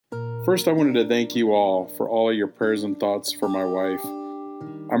First, I wanted to thank you all for all of your prayers and thoughts for my wife.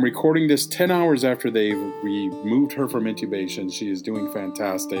 I'm recording this 10 hours after they've removed her from intubation. She is doing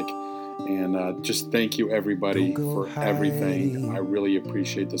fantastic. And just thank you, everybody, for everything. I really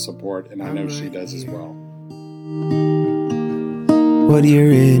appreciate the support, and I know she does as well. What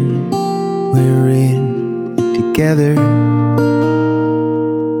you're in, we're in together.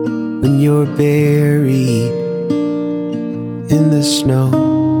 When you're buried in the snow,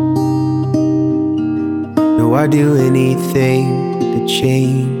 no, I'd do anything to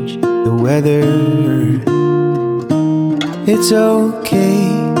change the weather. It's okay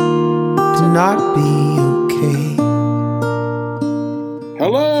to not be okay.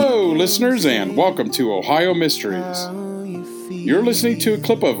 Hello, listeners, and welcome to Ohio Mysteries. You're listening to a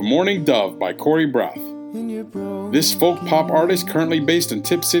clip of Morning Dove by Corey Breath. This folk pop artist, currently based in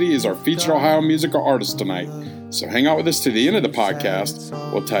Tip City, is our featured Ohio musical artist tonight. So hang out with us to the end of the podcast.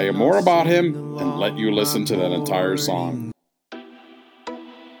 We'll tell you more about him and let you listen to that entire song.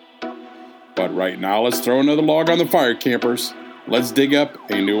 But right now, let's throw another log on the fire, campers. Let's dig up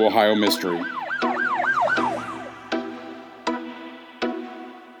a new Ohio mystery.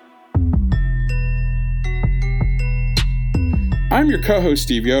 I'm your co-host,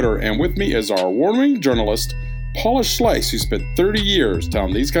 Steve Yoder, and with me is our award-winning journalist, Paula Schleiss, who spent 30 years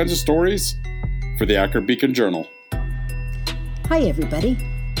telling these kinds of stories for the Akron Beacon Journal. Hi, everybody.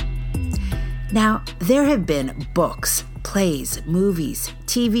 Now, there have been books, plays, movies,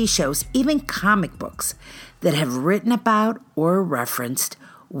 TV shows, even comic books that have written about or referenced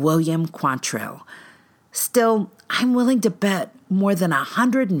William Quantrill. Still, I'm willing to bet more than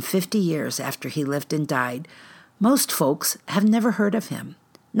 150 years after he lived and died, most folks have never heard of him,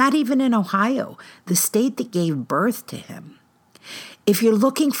 not even in Ohio, the state that gave birth to him. If you're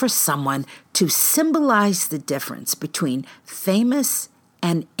looking for someone to symbolize the difference between famous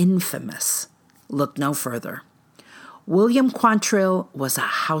and infamous, look no further. William Quantrill was a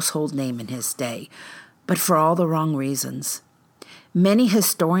household name in his day, but for all the wrong reasons. Many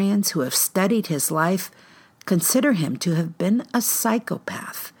historians who have studied his life consider him to have been a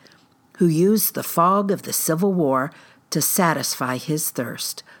psychopath who used the fog of the Civil War to satisfy his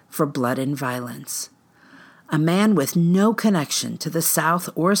thirst for blood and violence. A man with no connection to the South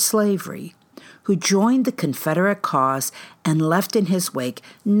or slavery, who joined the Confederate cause and left in his wake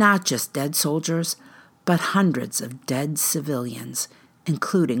not just dead soldiers, but hundreds of dead civilians,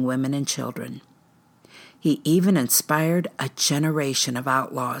 including women and children. He even inspired a generation of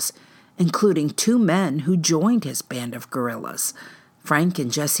outlaws, including two men who joined his band of guerrillas, Frank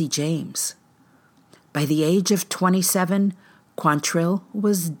and Jesse James. By the age of 27, Quantrill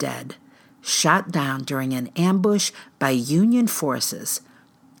was dead, shot down during an ambush by Union forces,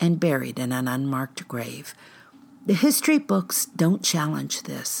 and buried in an unmarked grave. The history books don't challenge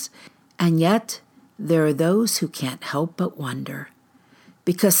this, and yet there are those who can't help but wonder,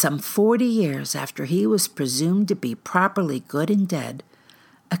 because some 40 years after he was presumed to be properly good and dead,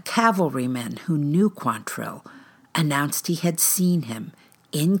 a cavalryman who knew Quantrill announced he had seen him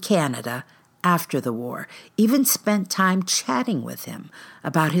in Canada after the war, even spent time chatting with him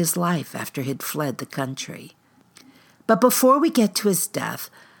about his life after he'd fled the country. But before we get to his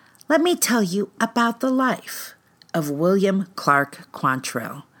death, let me tell you about the life of William Clark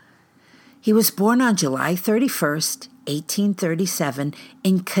Quantrill. He was born on July 31st, 1837,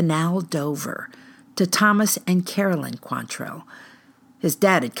 in Canal, Dover, to Thomas and Carolyn Quantrill. His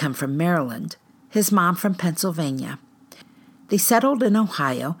dad had come from Maryland, his mom from Pennsylvania. They settled in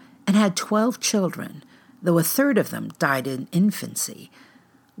Ohio and had 12 children, though a third of them died in infancy.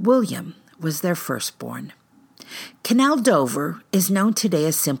 William was their firstborn. Canal Dover is known today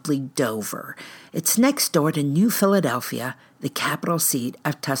as simply Dover. It's next door to New Philadelphia, the capital seat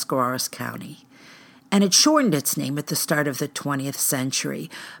of Tuscarawas County. And it shortened its name at the start of the 20th century.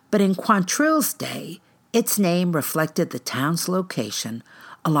 But in Quantrill's day, its name reflected the town's location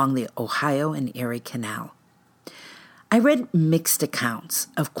along the Ohio and Erie Canal. I read mixed accounts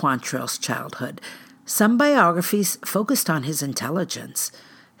of Quantrill's childhood. Some biographies focused on his intelligence.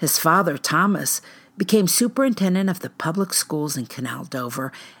 His father, Thomas, became superintendent of the public schools in Canal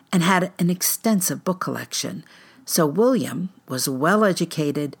Dover and had an extensive book collection. So William was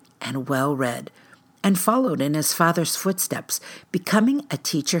well-educated and well-read and followed in his father's footsteps, becoming a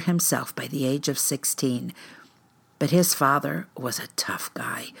teacher himself by the age of 16. But his father was a tough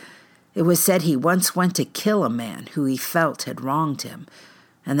guy. It was said he once went to kill a man who he felt had wronged him,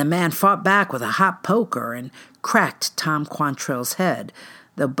 and the man fought back with a hot poker and cracked Tom Quantrill's head,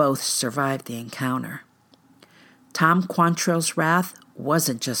 though both survived the encounter. Tom Quantrill's wrath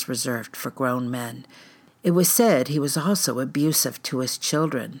wasn't just reserved for grown men. It was said he was also abusive to his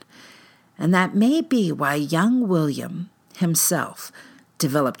children. and that may be why young William himself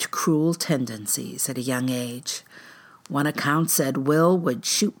developed cruel tendencies at a young age. One account said Will would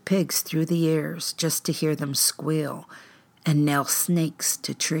shoot pigs through the ears just to hear them squeal and nail snakes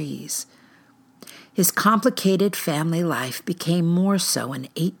to trees. His complicated family life became more so in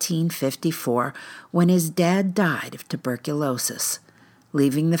 1854 when his dad died of tuberculosis,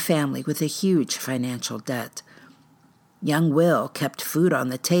 leaving the family with a huge financial debt. Young Will kept food on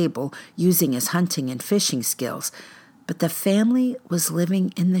the table using his hunting and fishing skills, but the family was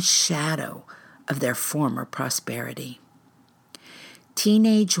living in the shadow of their former prosperity.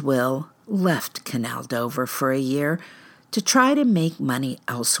 Teenage Will left Canal Dover for a year to try to make money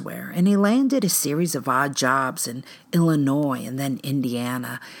elsewhere, and he landed a series of odd jobs in Illinois and then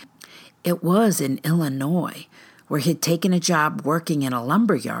Indiana. It was in Illinois where he'd taken a job working in a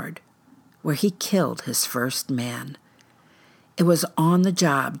lumber yard where he killed his first man. It was on the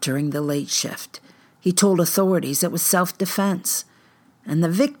job during the late shift. He told authorities it was self-defense, and the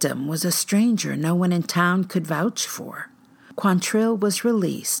victim was a stranger no one in town could vouch for. Quantrill was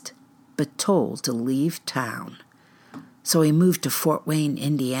released, but told to leave town. So he moved to Fort Wayne,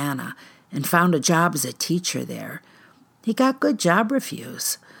 Indiana, and found a job as a teacher there. He got good job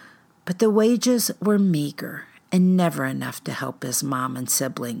reviews, but the wages were meager and never enough to help his mom and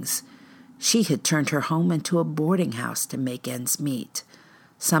siblings. She had turned her home into a boarding house to make ends meet,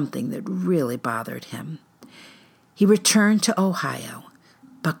 something that really bothered him. He returned to Ohio,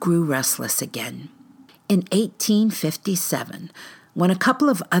 but grew restless again. In 1857, when a couple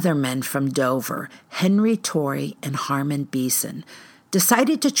of other men from Dover, Henry Torrey and Harmon Beeson,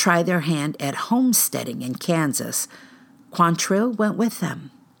 decided to try their hand at homesteading in Kansas, Quantrill went with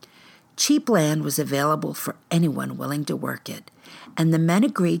them. Cheap land was available for anyone willing to work it, and the men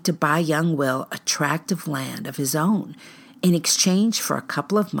agreed to buy young Will a tract of land of his own in exchange for a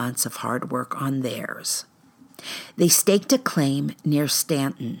couple of months of hard work on theirs. They staked a claim near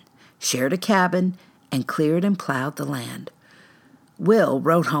Stanton, shared a cabin, and cleared and plowed the land. Will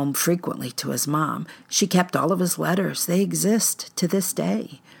wrote home frequently to his mom. She kept all of his letters. They exist to this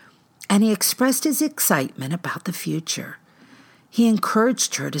day. And he expressed his excitement about the future. He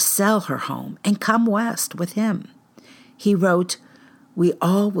encouraged her to sell her home and come west with him. He wrote, "We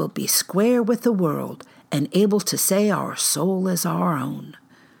all will be square with the world and able to say our soul is our own."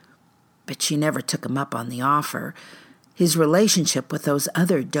 But she never took him up on the offer. His relationship with those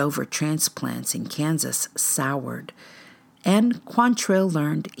other Dover transplants in Kansas soured, and Quantrill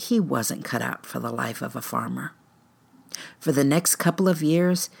learned he wasn't cut out for the life of a farmer. For the next couple of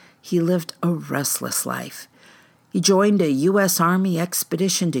years, he lived a restless life. He joined a U.S. Army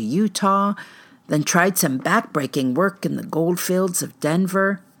expedition to Utah, then tried some backbreaking work in the goldfields of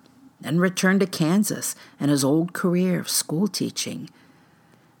Denver, then returned to Kansas and his old career of school teaching.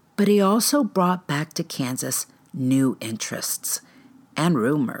 But he also brought back to Kansas new interests and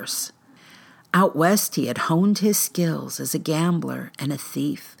rumors. Out west, he had honed his skills as a gambler and a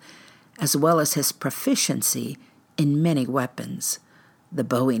thief, as well as his proficiency in many weapons, the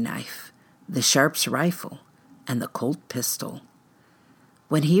Bowie knife, the Sharps rifle, and the Colt pistol.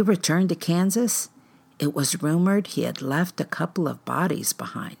 When he returned to Kansas, it was rumored he had left a couple of bodies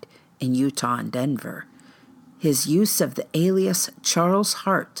behind in Utah and Denver. His use of the alias Charles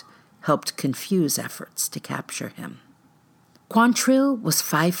Hart helped confuse efforts to capture him. Quantrill was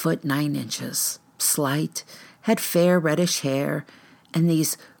 5'9", slight, had fair reddish hair, and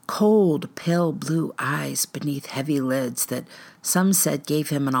these cold, pale blue eyes beneath heavy lids that some said gave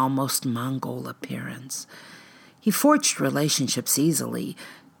him an almost Mongol appearance. He forged relationships easily,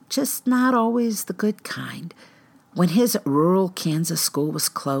 just not always the good kind. When his rural Kansas school was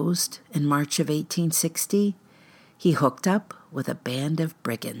closed in March of 1860, he hooked up with a band of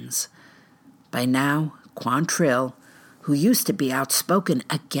brigands. By now, Quantrill, who used to be outspoken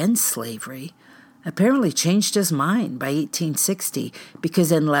against slavery, apparently changed his mind by 1860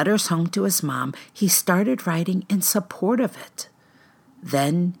 because in letters home to his mom, he started writing in support of it.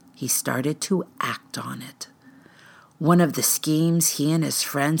 Then he started to act on it. One of the schemes he and his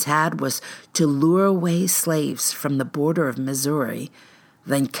friends had was to lure away slaves from the border of Missouri,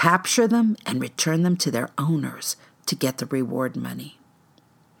 then capture them and return them to their owners to get the reward money.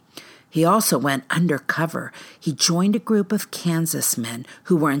 He also went undercover. He joined a group of Kansas men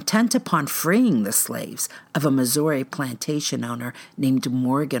who were intent upon freeing the slaves of a Missouri plantation owner named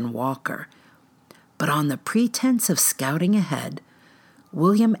Morgan Walker. But on the pretense of scouting ahead,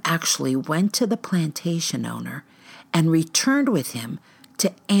 William actually went to the plantation owner and returned with him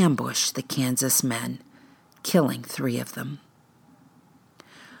to ambush the Kansas men, killing 3 of them.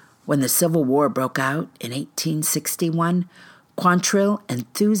 When the Civil War broke out in 1861, Quantrill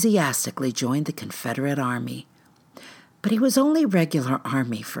enthusiastically joined the Confederate Army. But he was only regular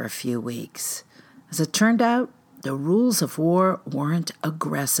Army for a few weeks. As it turned out, the rules of war weren't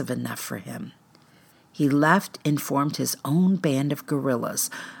aggressive enough for him. He left and formed his own band of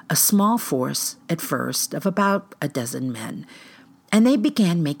guerrillas, a small force at first of about a dozen men, and they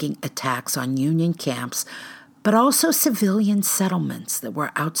began making attacks on Union camps, but also civilian settlements that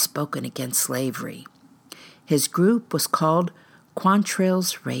were outspoken against slavery. His group was called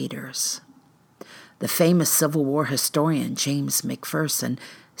Quantrill's Raiders. The famous Civil War historian James McPherson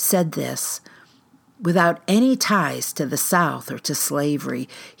said this: "Without any ties to the South or to slavery,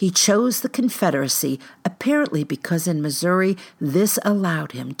 he chose the Confederacy apparently because in Missouri this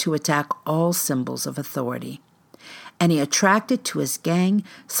allowed him to attack all symbols of authority. And he attracted to his gang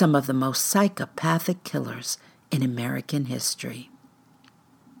some of the most psychopathic killers in American history."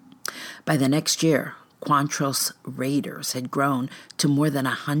 By the next year, Quantrill's Raiders had grown to more than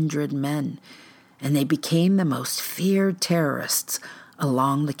 100 men, and they became the most feared terrorists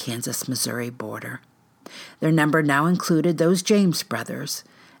along the Kansas-Missouri border. Their number now included those James brothers,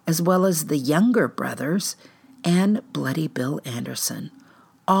 as well as the younger brothers and Bloody Bill Anderson,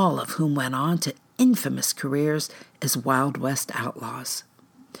 all of whom went on to infamous careers as Wild West outlaws.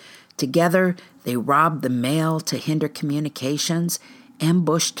 Together, they robbed the mail to hinder communications,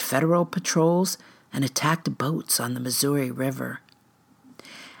 ambushed federal patrols, and attacked boats on the Missouri River.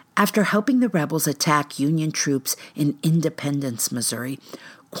 After helping the rebels attack Union troops in Independence, Missouri,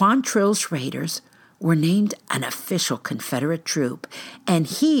 Quantrill's Raiders were named an official Confederate troop, and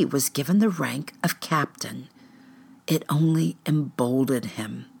he was given the rank of captain. It only emboldened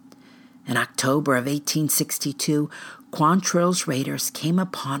him. In October of 1862, Quantrill's Raiders came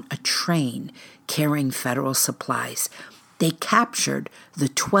upon a train carrying federal supplies. They captured the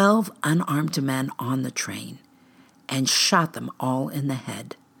 12 unarmed men on the train and shot them all in the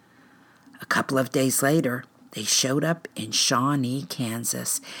head. A couple of days later, they showed up in Shawnee,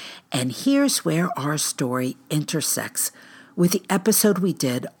 Kansas, and here's where our story intersects with the episode we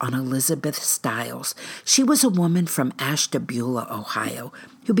did on Elizabeth Stiles. She was a woman from Ashtabula, Ohio,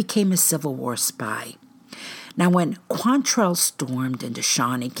 who became a Civil War spy. Now, when Quantrill stormed into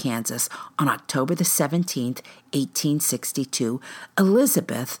Shawnee, Kansas on October the 17th, 1862,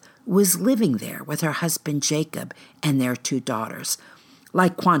 Elizabeth was living there with her husband Jacob and their 2 daughters.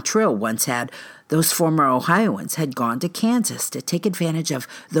 Like Quantrill once had, those former Ohioans had gone to Kansas to take advantage of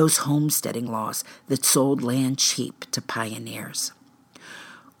those homesteading laws that sold land cheap to pioneers.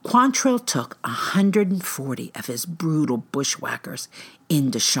 Quantrill took 140 of his brutal bushwhackers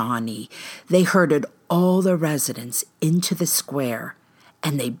into Shawnee. They herded all the residents into the square,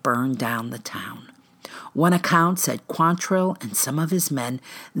 and they burned down the town. One account said Quantrill and some of his men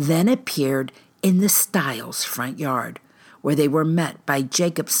then appeared in the Stiles' front yard, where they were met by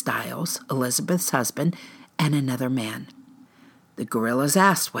Jacob Stiles, Elizabeth's husband, and another man. The guerrillas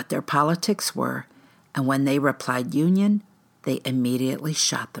asked what their politics were, and when they replied Union, they immediately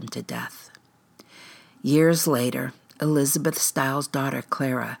shot them to death. Years later, Elizabeth Stiles' daughter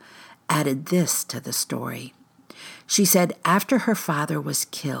Clara added this to the story. She said after her father was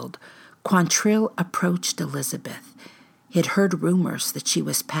killed, Quantrill approached Elizabeth. He had heard rumors that she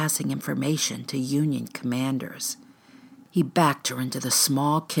was passing information to Union commanders. He backed her into the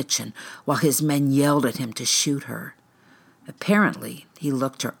small kitchen while his men yelled at him to shoot her. Apparently, he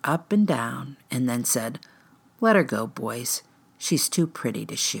looked her up and down and then said, "Let her go, boys. She's too pretty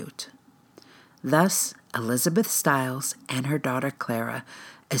to shoot." Thus, Elizabeth Stiles and her daughter Clara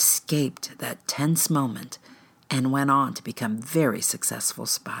escaped that tense moment and went on to become very successful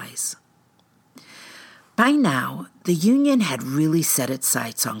spies. By now, the Union had really set its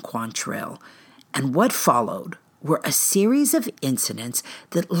sights on Quantrill, and what followed were a series of incidents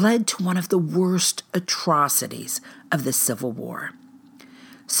that led to one of the worst atrocities of the Civil War.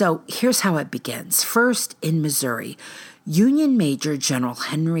 So here's how it begins. First, in Missouri, Union Major General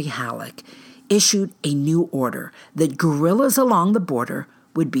Henry Halleck issued a new order that guerrillas along the border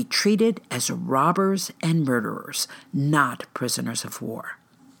would be treated as robbers and murderers, not prisoners of war.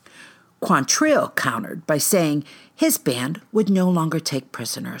 Quantrill countered by saying his band would no longer take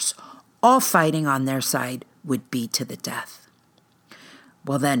prisoners. All fighting on their side would be to the death.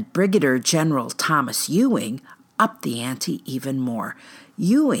 Well, then Brigadier General Thomas Ewing upped the ante even more.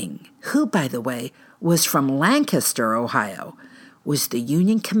 Ewing, who, by the way, was from Lancaster, Ohio, was the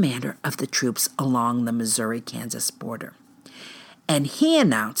Union commander of the troops along the Missouri-Kansas border. And he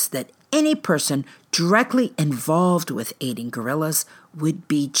announced that any person directly involved with aiding guerrillas would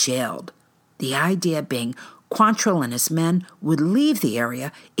be jailed. The idea being Quantrill and his men would leave the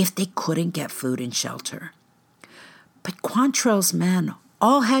area if they couldn't get food and shelter. But Quantrill's men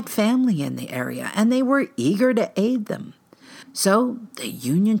all had family in the area, and they were eager to aid them. So the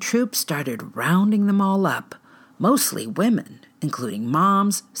Union troops started rounding them all up, mostly women, including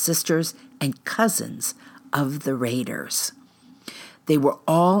moms, sisters, and cousins of the raiders. They were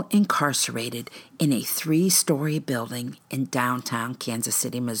all incarcerated in a 3-story building in downtown Kansas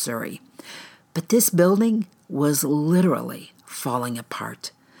City, Missouri. But this building was literally falling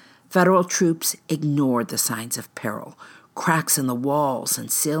apart. Federal troops ignored the signs of peril, cracks in the walls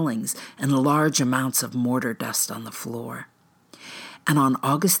and ceilings, and large amounts of mortar dust on the floor. And on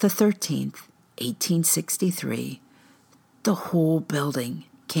August the 13th, 1863, the whole building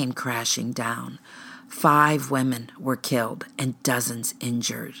came crashing down. 5 women were killed and dozens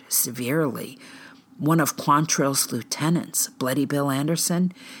injured severely. One of Quantrill's lieutenants, Bloody Bill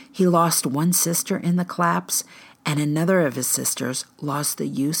Anderson, he lost one sister in the collapse, and another of his sisters lost the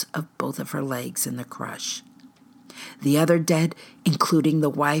use of both of her legs in the crush. The other dead, including the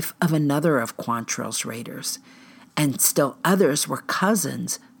wife of another of Quantrill's raiders, and still others were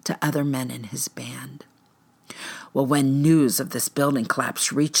cousins to other men in his band. Well, when news of this building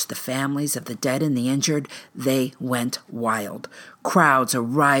collapse reached the families of the dead and the injured, they went wild. Crowds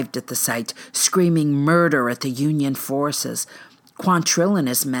arrived at the site, screaming murder at the Union forces. Quantrill and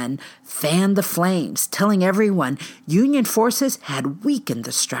his men fanned the flames, telling everyone Union forces had weakened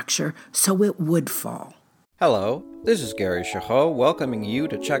the structure so it would fall. Hello, this is Gary Chahot welcoming you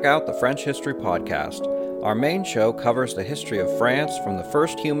to check out the French History Podcast. Our main show covers the history of France from the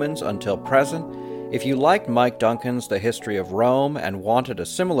first humans until present. If you liked Mike Duncan's The History of Rome and wanted a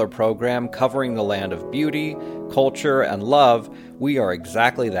similar program covering the land of beauty, culture, and love, we are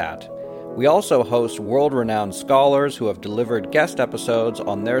exactly that. We also host world-renowned scholars who have delivered guest episodes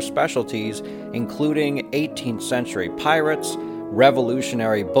on their specialties, including 18th century pirates,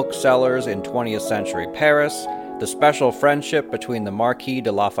 revolutionary booksellers in 20th century Paris, the special friendship between the Marquis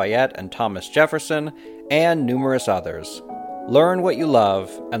de Lafayette and Thomas Jefferson, and numerous others. Learn what you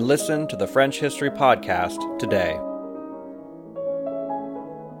love and listen to the French History Podcast today.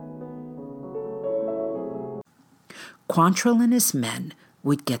 Quantrill and his men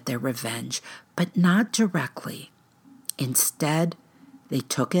would get their revenge, but not directly. Instead, they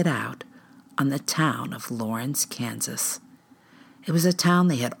took it out on the town of Lawrence, Kansas. It was a town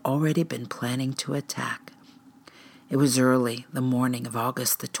they had already been planning to attack. It was early the morning of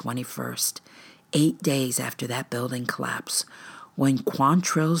August the 21st, 8 days after that building collapse, when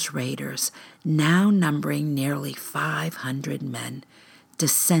Quantrill's raiders, now numbering nearly 500 men,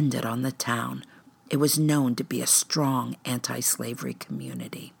 descended on the town. It was known to be a strong anti-slavery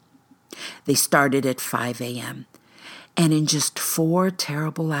community. They started at 5 a.m., and in just 4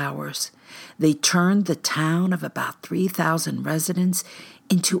 terrible hours, they turned the town of about 3,000 residents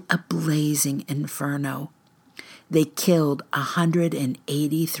into a blazing inferno. They killed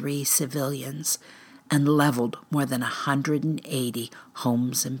 183 civilians and leveled more than 180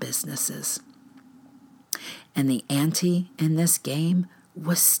 homes and businesses. And the ante in this game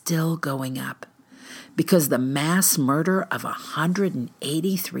was still going up, because the mass murder of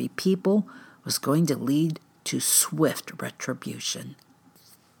 183 people was going to lead to swift retribution.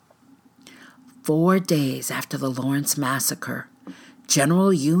 4 days after the Lawrence Massacre,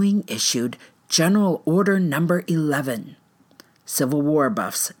 General Ewing issued General Order Number 11. Civil War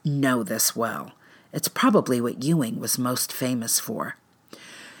buffs know this well. It's probably what Ewing was most famous for.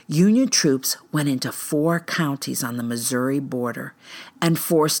 Union troops went into 4 counties on the Missouri border and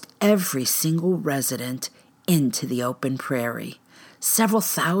forced every single resident into the open prairie. Several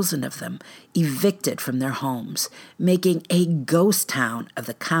thousand of them evicted from their homes, making a ghost town of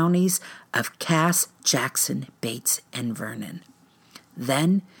the counties of Cass, Jackson, Bates, and Vernon.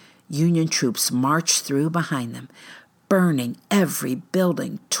 Then Union troops marched through behind them, burning every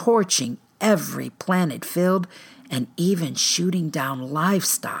building, torching every planted field, and even shooting down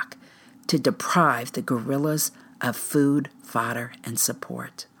livestock to deprive the guerrillas of food, fodder, and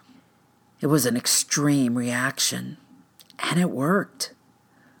support. It was an extreme reaction, and it worked.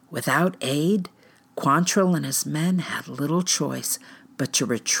 Without aid, Quantrill and his men had little choice but to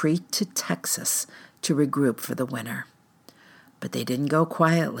retreat to Texas to regroup for the winter. But they didn't go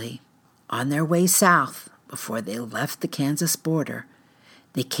quietly. On their way south, before they left the Kansas border,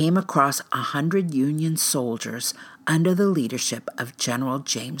 they came across 100 Union soldiers under the leadership of General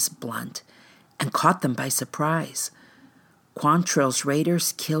James Blunt and caught them by surprise. Quantrill's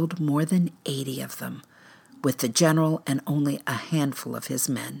raiders killed more than 80 of them, with the general and only a handful of his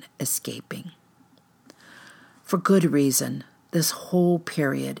men escaping. For good reason, this whole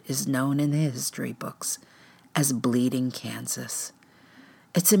period is known in the history books as Bleeding Kansas.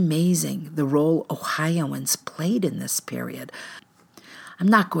 It's amazing the role Ohioans played in this period. I'm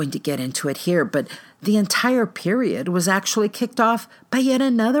not going to get into it here, but the entire period was actually kicked off by yet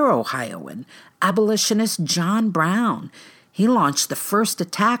another Ohioan, abolitionist John Brown. He launched the first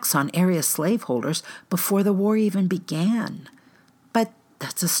attacks on area slaveholders before the war even began. But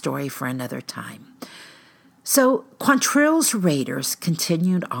that's a story for another time. So Quantrill's raiders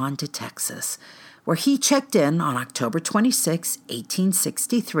continued on to Texas, where he checked in on October 26,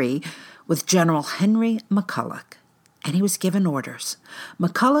 1863, with General Henry McCulloch, and he was given orders.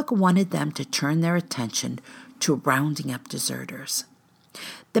 McCulloch wanted them to turn their attention to rounding up deserters.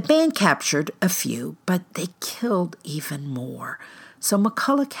 The band captured a few, but they killed even more. So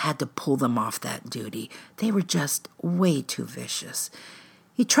McCulloch had to pull them off that duty. They were just way too vicious.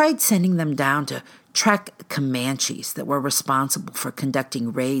 He tried sending them down to track Comanches that were responsible for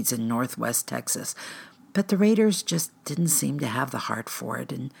conducting raids in northwest Texas, but the raiders just didn't seem to have the heart for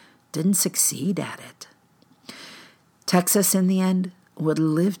it and didn't succeed at it. Texas, in the end, would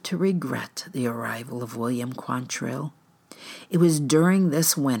live to regret the arrival of William Quantrill. It was during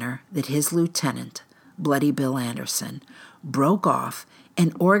this winter that his lieutenant, Bloody Bill Anderson, broke off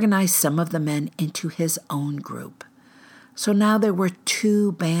and organized some of the men into his own group. So now there were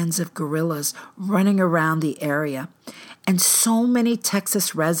 2 bands of guerrillas running around the area, and so many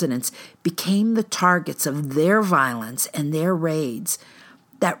Texas residents became the targets of their violence and their raids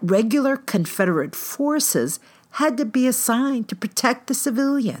that regular Confederate forces had to be assigned to protect the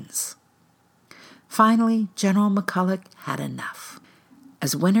civilians. Finally, General McCulloch had enough.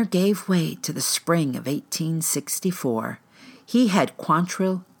 As winter gave way to the spring of 1864, he had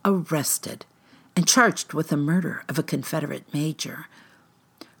Quantrill arrested and charged with the murder of a Confederate major.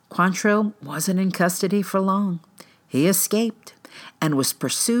 Quantrill wasn't in custody for long. He escaped and was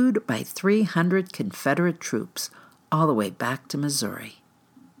pursued by 300 Confederate troops all the way back to Missouri.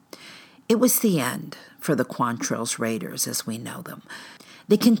 It was the end for the Quantrill's raiders as we know them.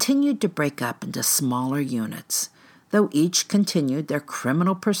 They continued to break up into smaller units, though each continued their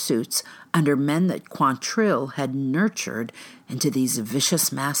criminal pursuits under men that Quantrill had nurtured into these vicious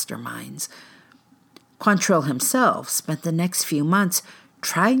masterminds. Quantrill himself spent the next few months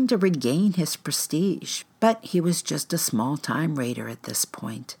trying to regain his prestige, but he was just a small-time raider at this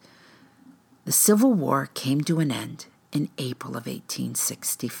point. The Civil War came to an end in April of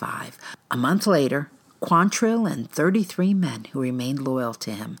 1865. A month later, Quantrill and 33 men who remained loyal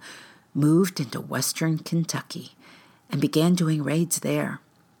to him moved into western Kentucky and began doing raids there.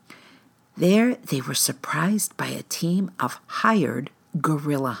 There they were surprised by a team of hired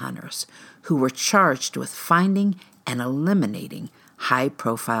guerrilla hunters who were charged with finding and eliminating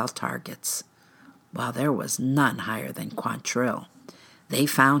high-profile targets. While there was none higher than Quantrill, they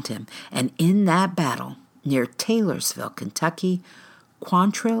found him, and in that battle near Taylorsville, Kentucky,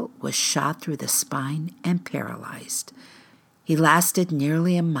 Quantrill was shot through the spine and paralyzed. He lasted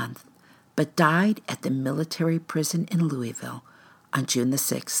nearly a month, but died at the military prison in Louisville on June the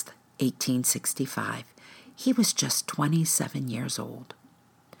 6th, 1865. He was just 27 years old.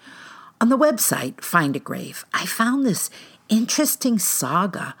 On the website Find a Grave, I found this interesting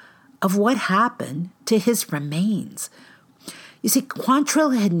saga of what happened to his remains. You see,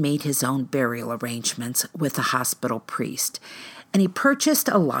 Quantrill had made his own burial arrangements with a hospital priest, and he purchased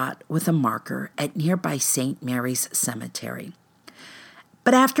a lot with a marker at nearby St. Mary's Cemetery.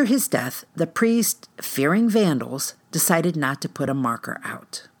 But after his death, the priest, fearing vandals, decided not to put a marker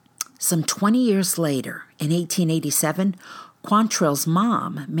out. Some 20 years later, in 1887, Quantrill's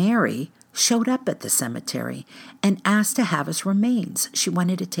mom, Mary, showed up at the cemetery and asked to have his remains. She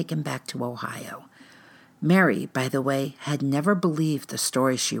wanted to take him back to Ohio. Mary, by the way, had never believed the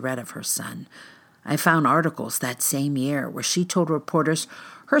story she read of her son. I found articles that same year where she told reporters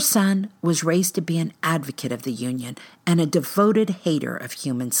her son was raised to be an advocate of the Union and a devoted hater of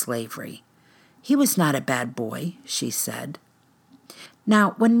human slavery. He was not a bad boy, she said.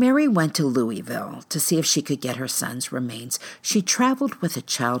 Now, when Mary went to Louisville to see if she could get her son's remains, she traveled with a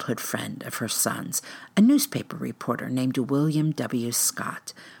childhood friend of her son's, a newspaper reporter named William W.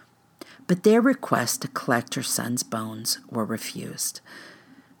 Scott. But their requests to collect her son's bones were refused.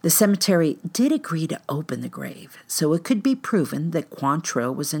 The cemetery did agree to open the grave, so it could be proven that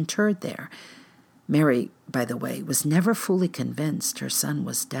Quantrill was interred there. Mary, by the way, was never fully convinced her son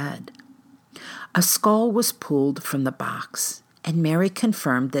was dead. A skull was pulled from the box, and Mary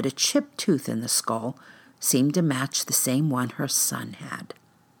confirmed that a chipped tooth in the skull seemed to match the same one her son had.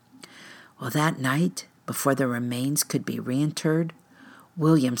 Well, that night, before the remains could be reinterred,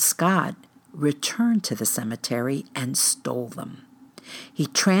 William Scott returned to the cemetery and stole them. He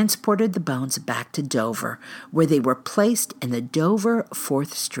transported the bones back to Dover, where they were placed in the Dover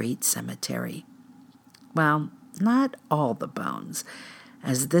 4th Street Cemetery. Well, not all the bones.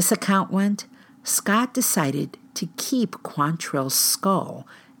 As this account went, Scott decided to keep Quantrill's skull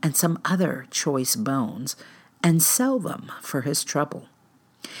and some other choice bones and sell them for his trouble.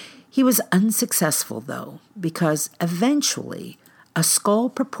 He was unsuccessful, though, because eventually a skull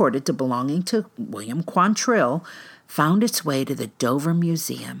purported to belonging to William Quantrill found its way to the Dover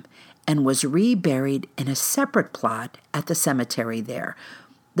Museum and was reburied in a separate plot at the cemetery there,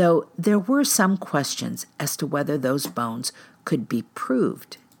 though there were some questions as to whether those bones could be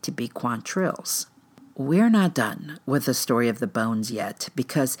proved to be Quantrill's. We're not done with the story of the bones yet,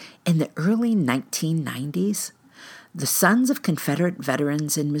 because in the early 1990s, the Sons of Confederate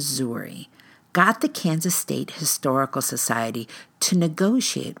Veterans in Missouri got the Kansas State Historical Society to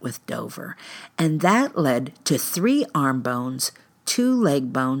negotiate with Dover, and that led to 3 arm bones, 2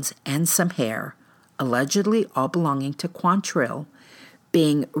 leg bones, and some hair, allegedly all belonging to Quantrill,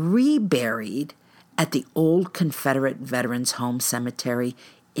 being reburied at the old Confederate Veterans Home Cemetery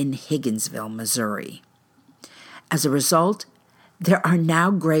in Higginsville, Missouri. As a result, there are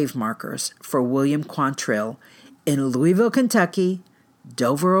now grave markers for William Quantrill in Louisville, Kentucky,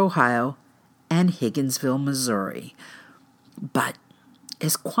 Dover, Ohio, and Higginsville, Missouri. But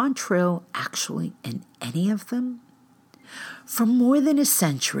is Quantrill actually in any of them? For more than a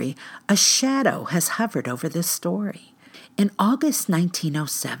century, a shadow has hovered over this story. In August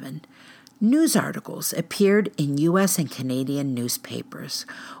 1907, news articles appeared in U.S. and Canadian newspapers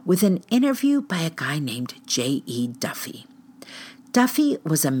with an interview by a guy named J.E. Duffy. Duffy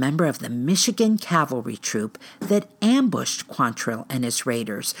was a member of the Michigan cavalry troop that ambushed Quantrill and his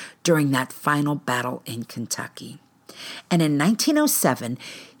raiders during that final battle in Kentucky. And in 1907,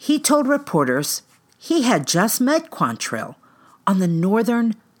 he told reporters he had just met Quantrill on the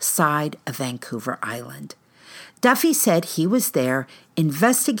northern side of Vancouver Island. Duffy said he was there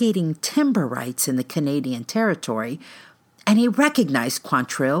investigating timber rights in the Canadian Territory, and he recognized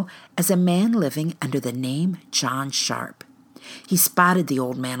Quantrill as a man living under the name John Sharp. He spotted the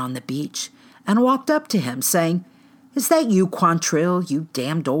old man on the beach and walked up to him, saying, "Is that you, Quantrill, you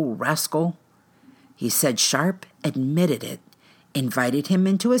damned old rascal?" He said Sharp admitted it, invited him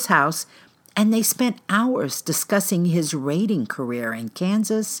into his house, and they spent hours discussing his raiding career in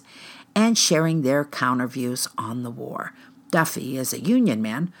Kansas and sharing their counterviews on the war. Duffy as a Union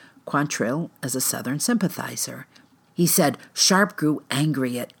man, Quantrill as a Southern sympathizer. He said Sharp grew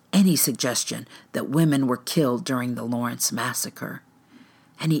angry at any suggestion that women were killed during the Lawrence Massacre.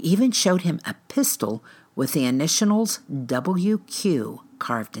 And he even showed him a pistol with the initials WQ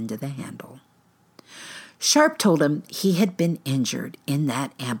carved into the handle. Sharp told him he had been injured in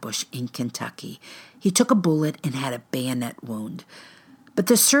that ambush in Kentucky. He took a bullet and had a bayonet wound. But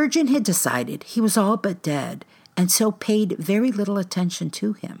the surgeon had decided he was all but dead, and so paid very little attention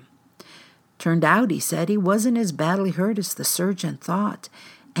to him. Turned out, he said, he wasn't as badly hurt as the surgeon thought,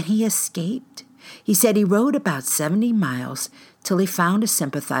 and he escaped. He said he rode about 70 miles till he found a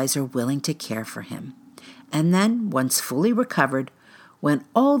sympathizer willing to care for him, and then, once fully recovered, went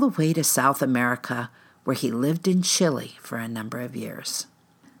all the way to South America, where he lived in Chile for a number of years.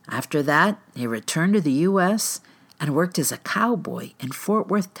 After that, he returned to the U.S. and worked as a cowboy in Fort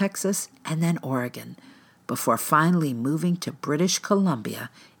Worth, Texas, and then Oregon, before finally moving to British Columbia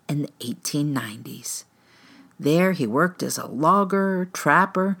in the 1890s. There he worked as a logger,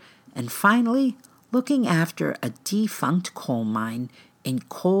 trapper, and finally looking after a defunct coal mine in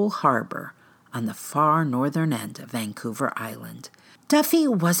Coal Harbor on the far northern end of Vancouver Island. Duffy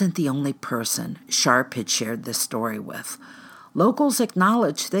wasn't the only person Sharp had shared this story with. Locals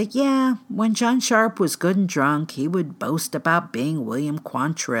acknowledged that, when John Sharp was good and drunk, he would boast about being William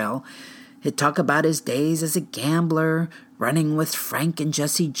Quantrill. He'd talk about his days as a gambler, running with Frank and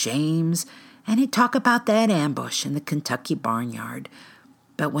Jesse James, and he'd talk about that ambush in the Kentucky barnyard.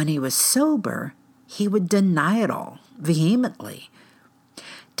 But when he was sober, he would deny it all, vehemently.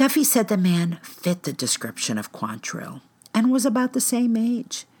 Duffy said the man fit the description of Quantrill and was about the same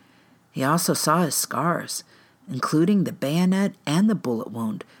age. He also saw his scars, including the bayonet and the bullet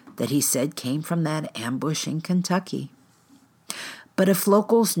wound that he said came from that ambush in Kentucky. But if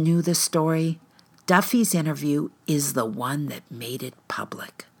locals knew the story, Duffy's interview is the one that made it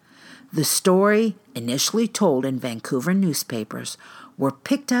public. The story, initially told in Vancouver newspapers, were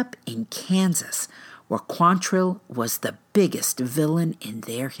picked up in Kansas, where Quantrill was the biggest villain in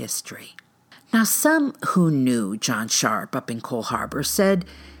their history. Now, some who knew John Sharp up in Coal Harbor said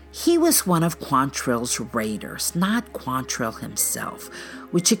he was one of Quantrill's raiders, not Quantrill himself,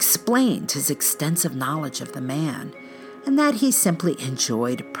 which explained his extensive knowledge of the man. and that he simply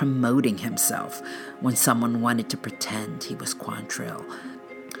enjoyed promoting himself when someone wanted to pretend he was Quantrill.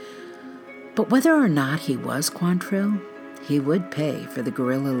 But whether or not he was Quantrill, he would pay for the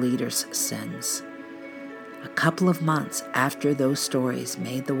guerrilla leader's sins. A couple of months after those stories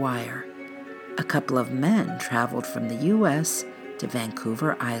made the wire, a couple of men traveled from the U.S. to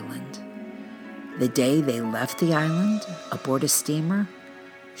Vancouver Island. The day they left the island aboard a steamer,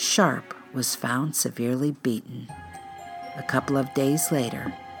 Sharp was found severely beaten. A couple of days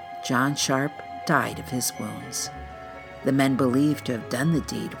later, John Sharp died of his wounds. The men believed to have done the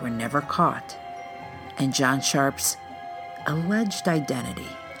deed were never caught, and John Sharp's alleged identity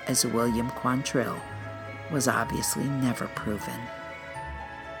as William Quantrill was obviously never proven.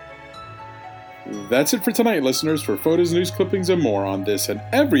 That's it for tonight, listeners. For photos, news clippings, and more on this and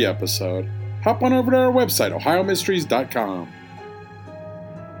every episode, hop on over to our website, ohiomysteries.com.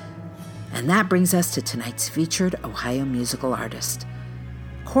 And that brings us to tonight's featured Ohio musical artist.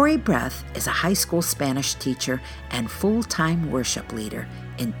 Corey Breath is a high school Spanish teacher and full-time worship leader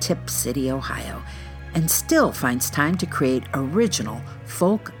in Tip City, Ohio, and still finds time to create original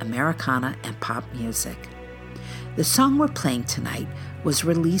folk, Americana, and pop music. The song we're playing tonight was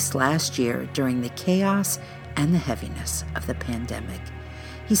released last year during the chaos and the heaviness of the pandemic.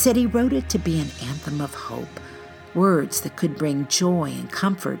 He said he wrote it to be an anthem of hope, words that could bring joy and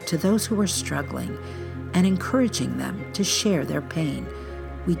comfort to those who are struggling, and encouraging them to share their pain.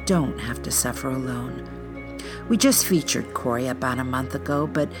 We don't have to suffer alone. We just featured Corey about a month ago,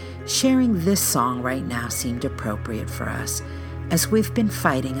 but sharing this song right now seemed appropriate for us, as we've been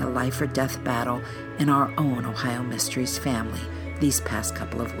fighting a life or death battle in our own Ohio Mysteries family these past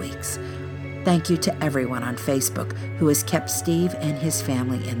couple of weeks. Thank you to everyone on Facebook who has kept Steve and his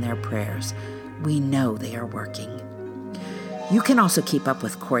family in their prayers. We know they are working. You can also keep up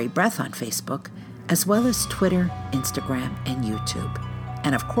with Corey Breath on Facebook, as well as Twitter, Instagram, and YouTube.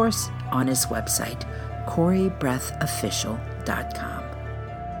 And of course, on his website, CoreyBreathOfficial.com.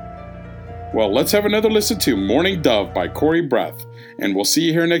 Well, let's have another listen to Morning Dove by Corey Breath, and we'll see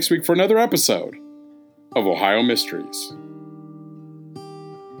you here next week for another episode of Ohio Mysteries.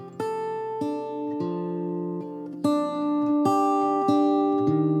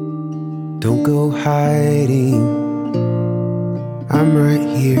 Don't go hiding, I'm right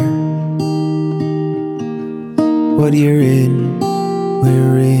here. What you're in,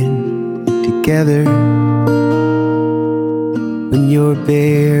 we're in together. When you're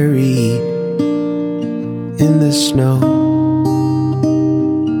buried in the snow,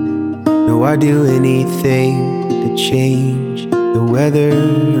 no, I'd do anything to change the weather.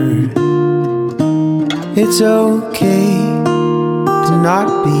 It's okay to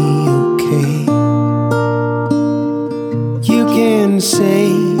not be okay. You can say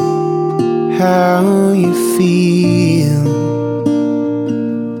how you feel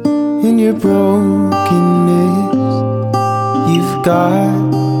in your brokenness. You've got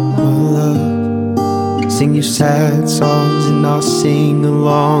my love. Sing your sad songs and I'll sing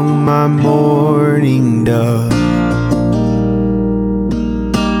along, my morning dove.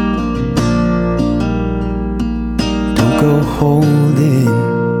 Don't go holding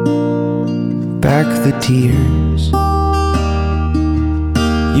back the tears.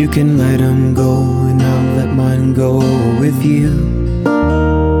 You can let them go and I'll let mine go with you.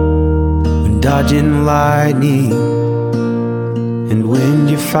 When dodging lightning and when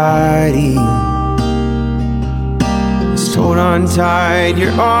you're fighting, just hold on tight,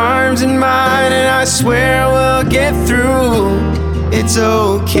 your arms in mine, and I swear we'll get through. It's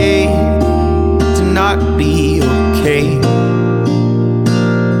okay to not be okay.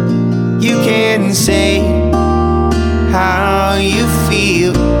 You can say how you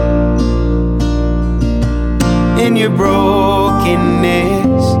feel in your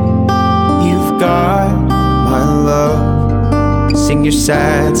brokenness. You've got my love. Sing your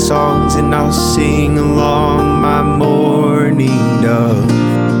sad songs and I'll sing along, my morning dove.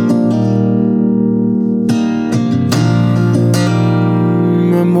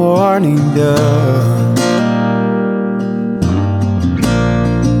 My morning dove.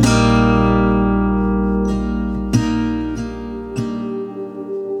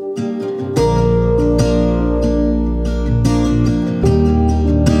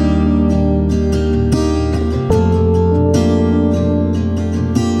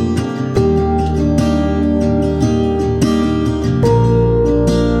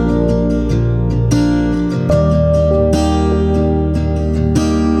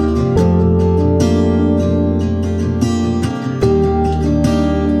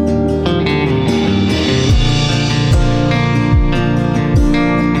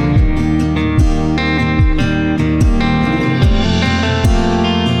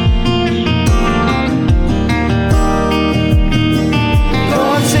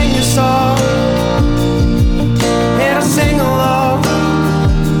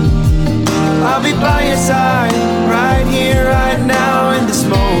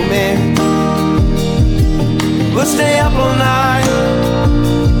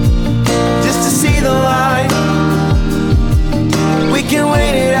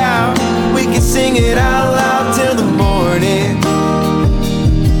 it out loud till the morning.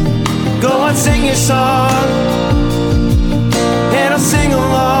 Go on, sing your song, and I'll sing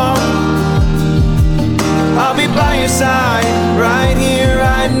along. I'll be by your side, right here,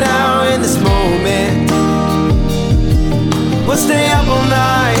 right now, in this moment. We'll stay up all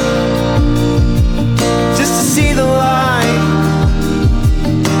night, just to see the light.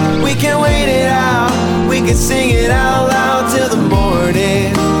 We can wait it out, we can sing it out loud till the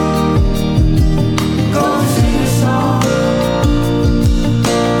morning. Go and sing your song,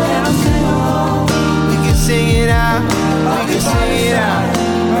 and I'll sing along. We can sing it out, we can sing it out,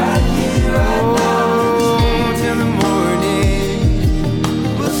 right here, right now, till the morning.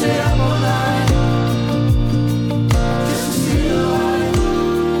 We'll stay up all night, just to see the light.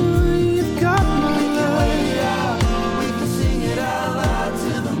 You've got my love. We can wait it out, we can sing it out loud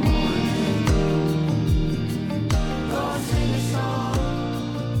till the morning. Go and sing your song,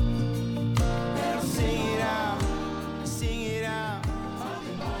 and I'll sing it out, sing it out till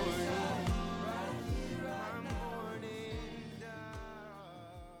the morning. Right here, right morning.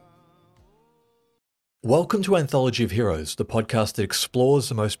 Welcome to Anthology of Heroes, the podcast that explores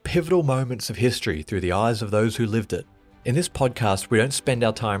the most pivotal moments of history through the eyes of those who lived it. In this podcast, we don't spend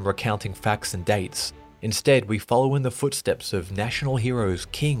our time recounting facts and dates. Instead, we follow in the footsteps of national heroes,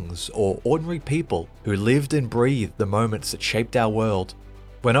 kings, or ordinary people who lived and breathed the moments that shaped our world.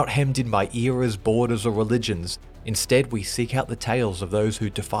 We're not hemmed in by eras, borders, or religions. Instead, we seek out the tales of those who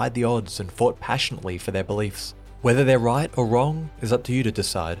defied the odds and fought passionately for their beliefs. Whether they're right or wrong is up to you to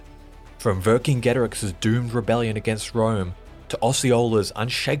decide. From Vercingetorix's doomed rebellion against Rome, to Osceola's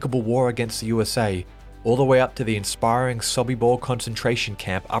unshakable war against the USA, all the way up to the inspiring Sobibor concentration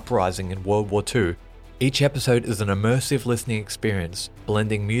camp uprising in World War II, each episode is an immersive listening experience,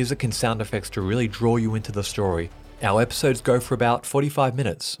 blending music and sound effects to really draw you into the story. Our episodes go for about 45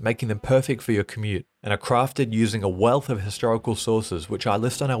 minutes, making them perfect for your commute, and are crafted using a wealth of historical sources, which I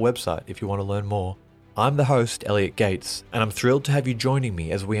list on our website if you want to learn more. I'm the host, Elliot Gates, and I'm thrilled to have you joining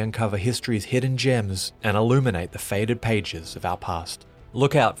me as we uncover history's hidden gems and illuminate the faded pages of our past.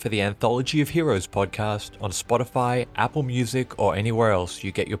 Look out for the Anthology of Heroes podcast on Spotify, Apple Music, or anywhere else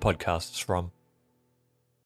you get your podcasts from.